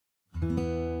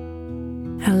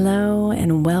Hello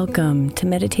and welcome to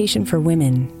Meditation for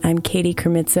Women. I'm Katie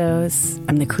Kremitzos.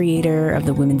 I'm the creator of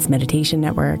the Women's Meditation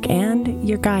Network and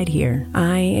your guide here.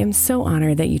 I am so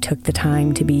honored that you took the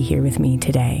time to be here with me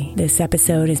today. This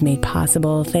episode is made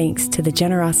possible thanks to the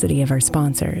generosity of our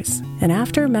sponsors. And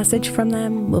after a message from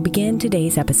them, we'll begin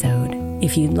today's episode.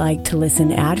 If you'd like to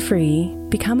listen ad-free,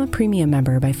 become a premium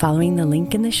member by following the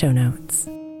link in the show notes.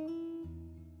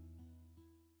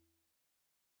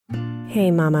 Hey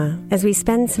Mama, as we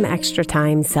spend some extra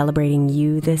time celebrating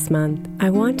you this month, I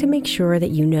want to make sure that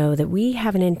you know that we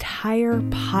have an entire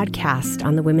podcast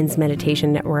on the Women's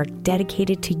Meditation Network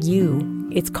dedicated to you.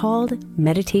 It's called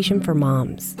Meditation for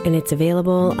Moms, and it's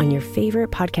available on your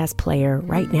favorite podcast player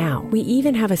right now. We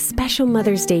even have a special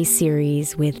Mother's Day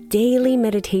series with daily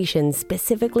meditations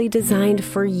specifically designed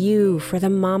for you, for the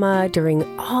mama, during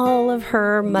all of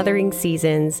her mothering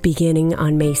seasons, beginning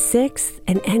on May 6th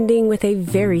and ending with a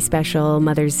very special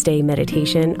Mother's Day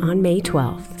meditation on May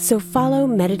 12th. So follow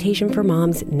Meditation for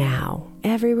Moms now,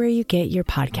 everywhere you get your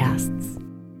podcasts.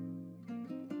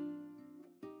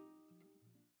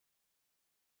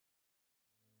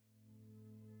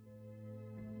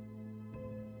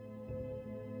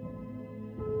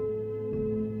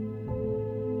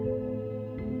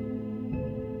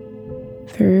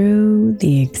 Through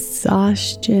the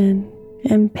exhaustion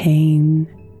and pain,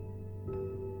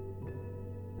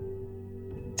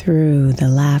 through the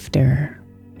laughter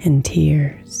and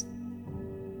tears,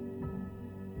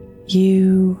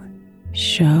 you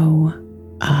show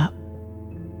up.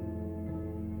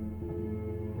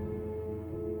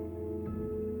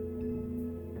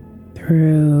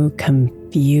 Through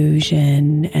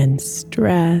confusion and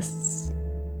stress,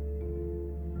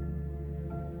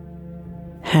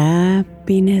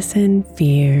 happiness and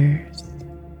fears,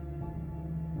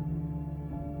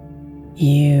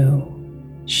 you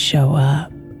show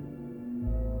up.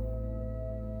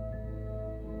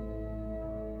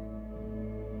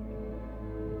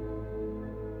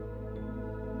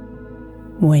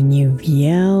 When you've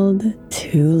yelled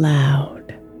too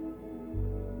loud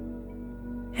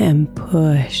and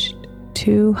pushed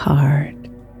too hard,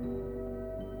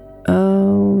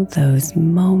 oh, those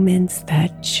moments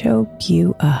that choke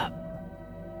you up.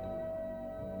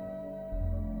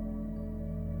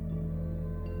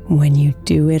 When you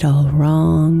do it all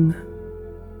wrong,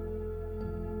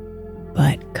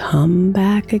 but come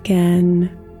back again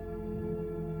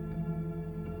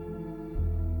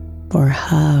for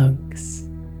hugs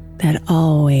that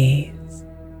always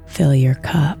fill your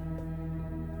cup.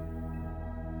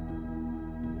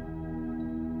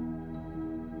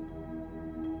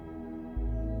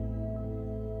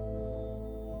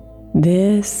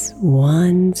 This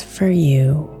one's for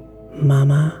you,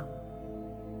 Mama.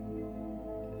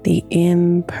 The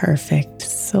imperfect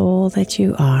soul that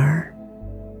you are,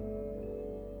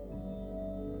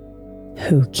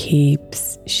 who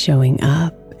keeps showing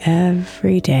up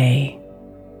every day.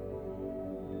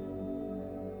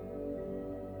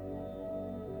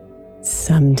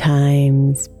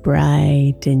 Sometimes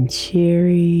bright and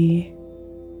cheery,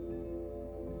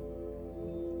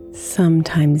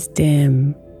 sometimes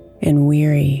dim and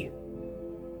weary,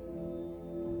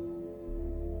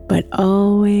 but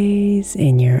always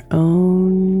in your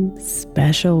own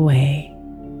special way.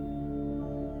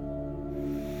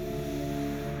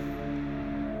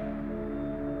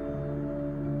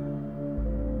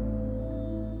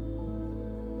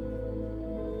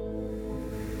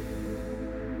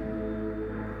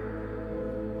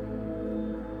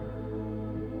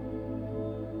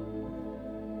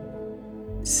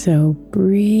 So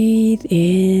breathe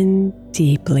in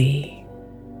deeply,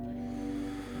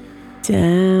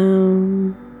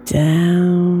 down,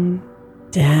 down,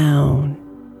 down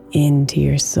into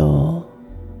your soul.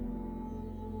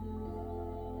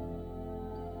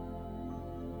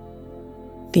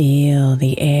 Feel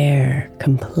the air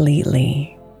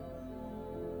completely,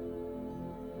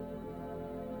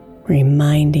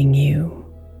 reminding you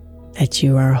that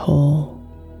you are whole.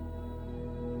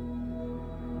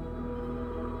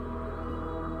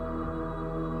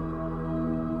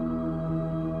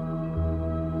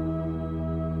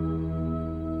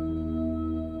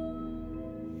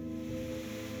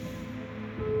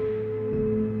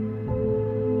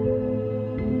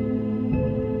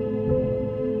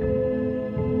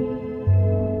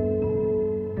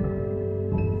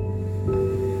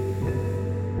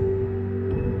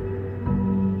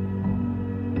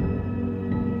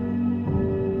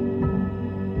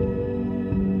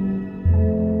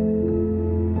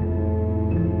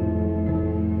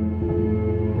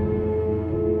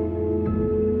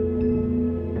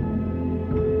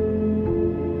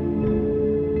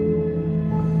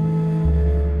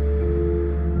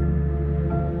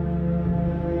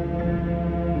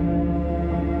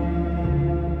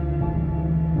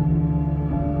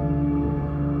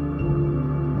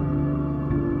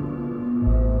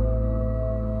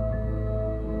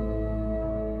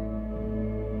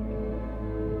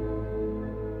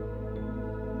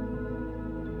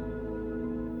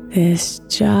 This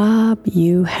job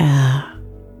you have,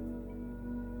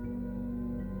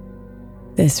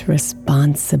 this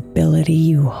responsibility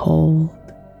you hold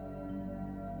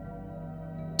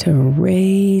to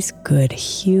raise good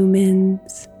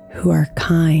humans who are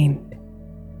kind.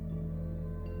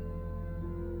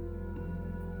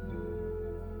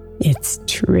 It's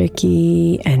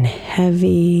tricky and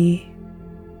heavy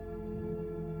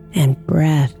and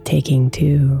breathtaking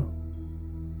too.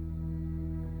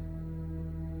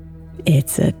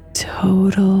 It's a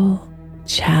total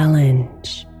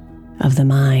challenge of the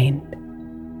mind.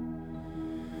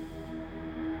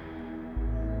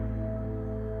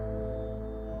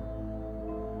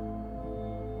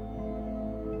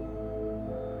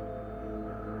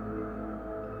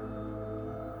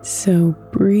 So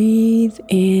breathe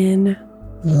in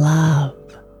love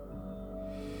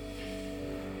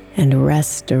and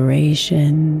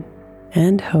restoration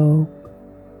and hope.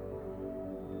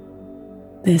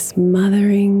 This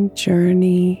mothering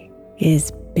journey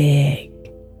is big.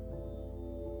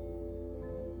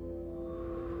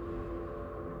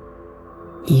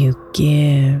 You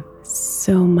give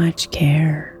so much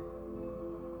care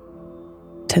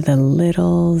to the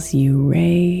littles you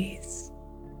raise.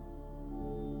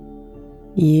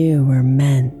 You were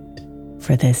meant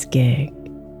for this gig.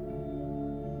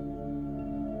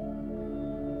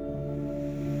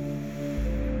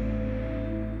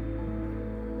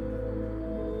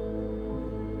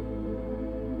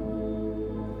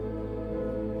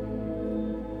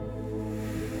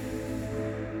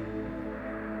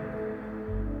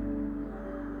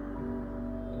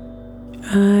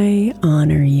 I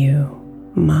honor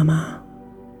you, Mama.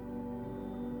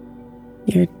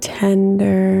 You're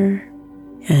tender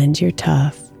and you're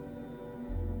tough.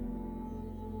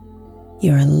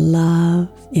 You're love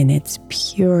in its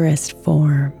purest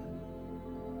form.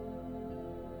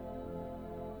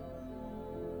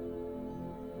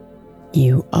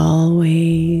 You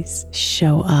always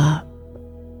show up,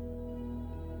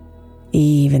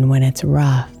 even when it's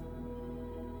rough.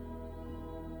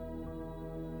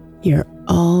 You're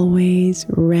always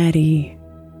ready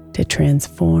to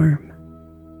transform.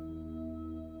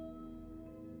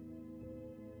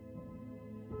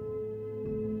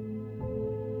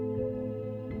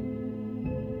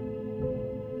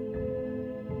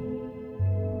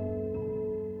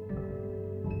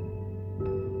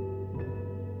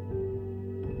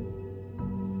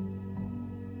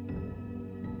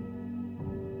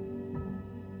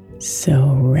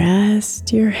 So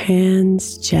rest your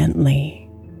hands gently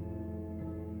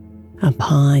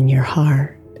upon your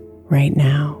heart right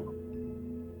now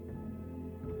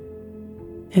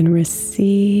and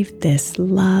receive this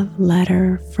love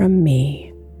letter from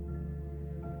me.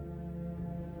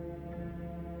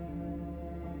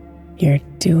 You're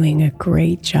doing a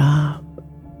great job.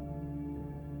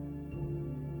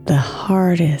 The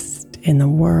hardest in the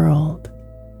world.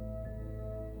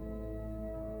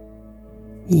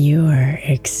 You're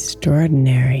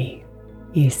extraordinary,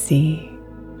 you see.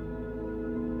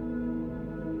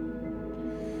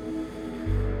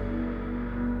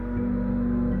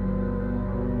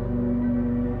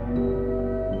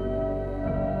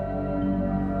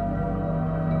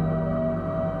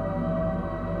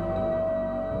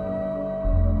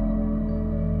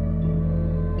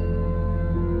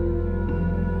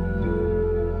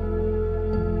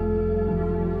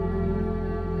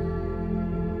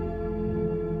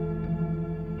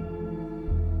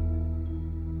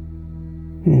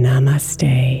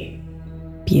 Namaste,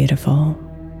 beautiful.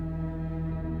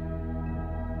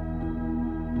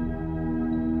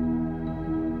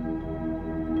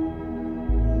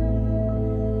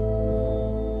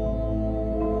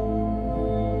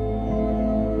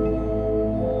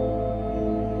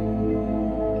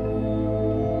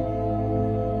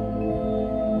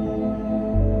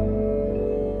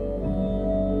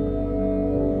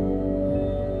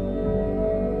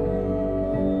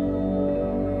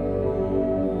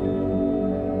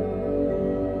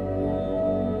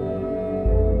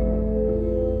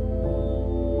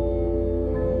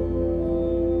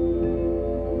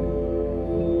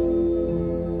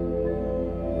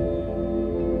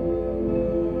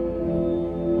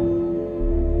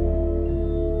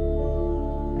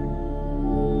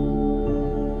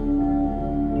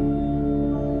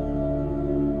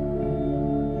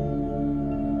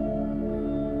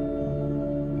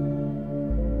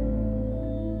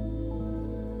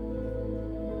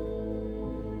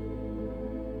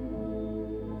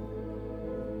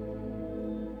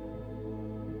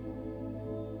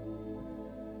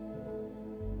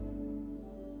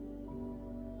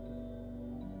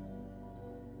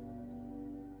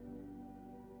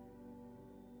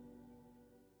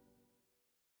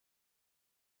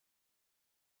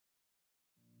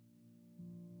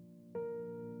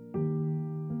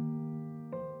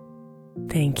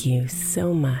 Thank you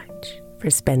so much for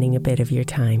spending a bit of your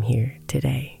time here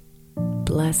today.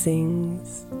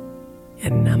 Blessings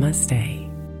and namaste.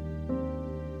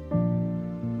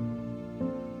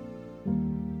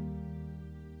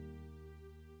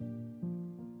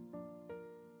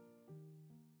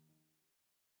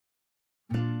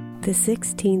 The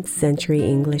 16th century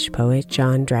English poet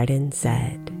John Dryden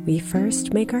said, "We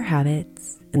first make our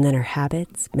habits, and then our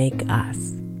habits make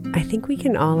us." I think we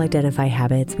can all identify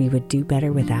habits we would do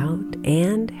better without,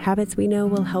 and habits we know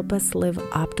will help us live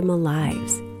optimal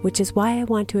lives, which is why I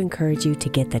want to encourage you to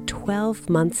get the 12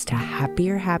 Months to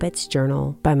Happier Habits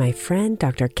journal by my friend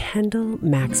Dr. Kendall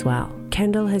Maxwell.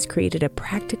 Kendall has created a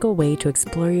practical way to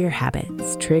explore your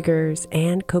habits, triggers,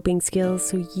 and coping skills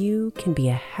so you can be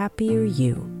a happier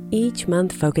you. Each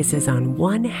month focuses on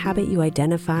one habit you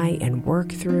identify and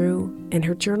work through, and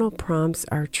her journal prompts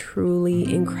are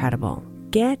truly incredible.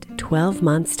 Get 12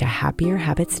 Months to Happier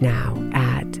Habits now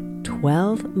at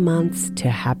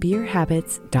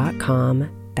 12monthstohappierhabits.com.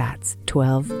 That's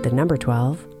 12, the number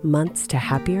 12,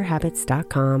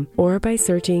 monthstohappierhabits.com, or by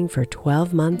searching for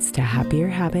 12 Months to Happier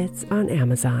Habits on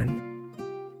Amazon.